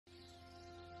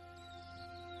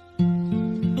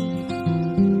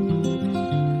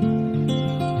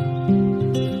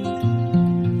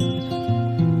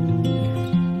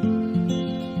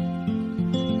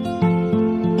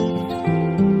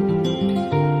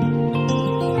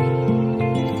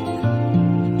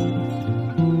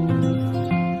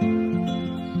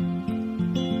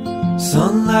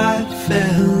Sunlight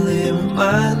fell, it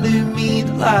reminded me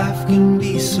that life can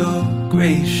be so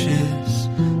gracious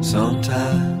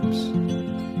sometimes.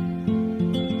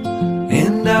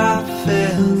 And I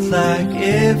felt like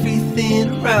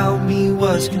everything around me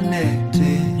was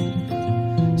connected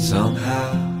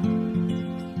somehow.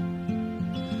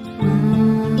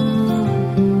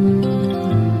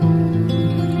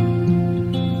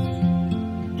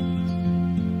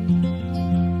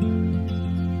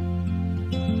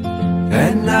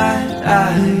 At night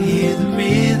I hear the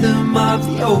rhythm of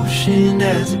the ocean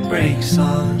as it breaks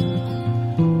on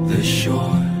the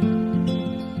shore.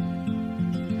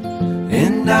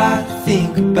 And I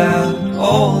think about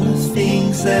all the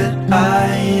things that I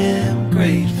am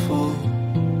grateful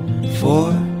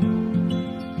for.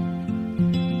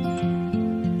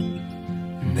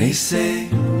 And they say,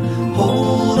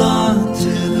 hold on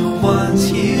to the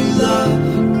ones you love,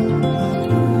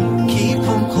 keep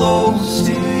them close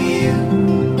to you.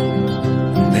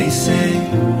 And they say,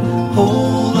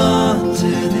 hold on to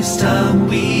this time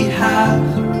we have,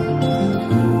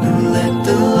 and let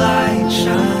the light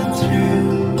shine through.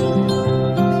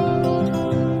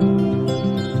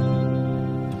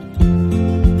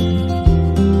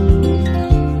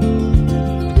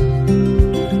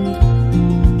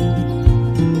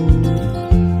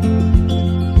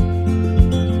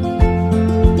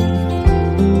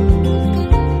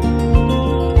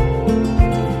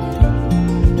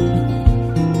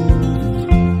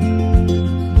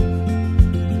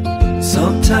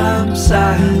 Sometimes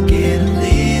I get a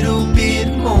little bit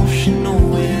emotional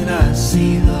when I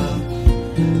see love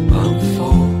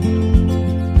unfold.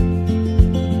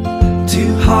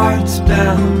 Two hearts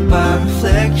bound by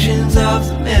reflections of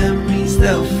the memories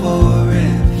they'll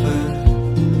forever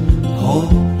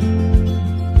hold.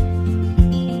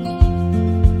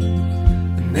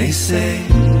 And they say,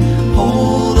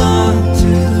 hold on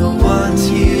to the ones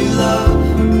you love,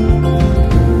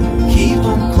 keep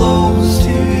them close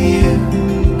to you.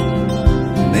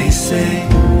 They say,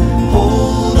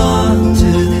 hold on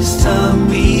to this time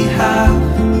we have,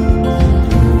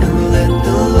 and let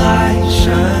the light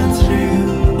shine through.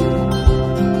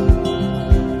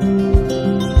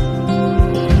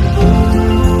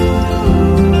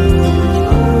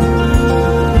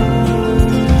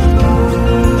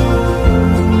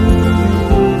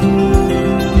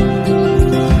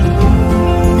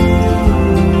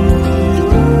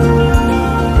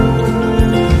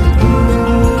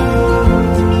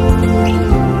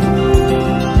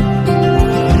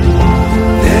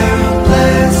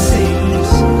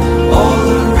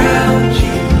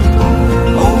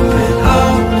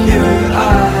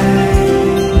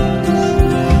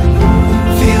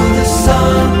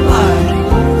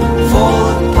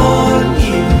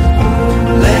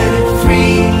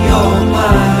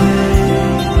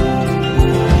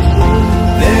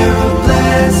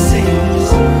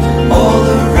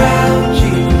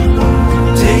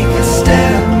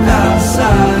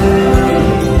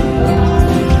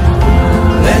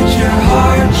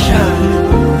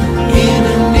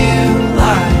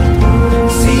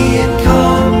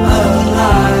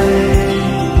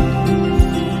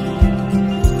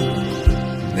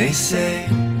 They say,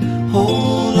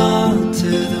 hold on to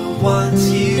the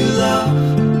ones you love,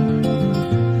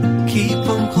 keep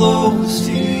them close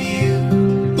to you.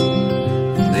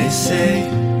 And they say,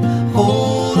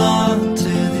 hold on to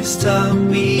this time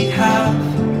we have,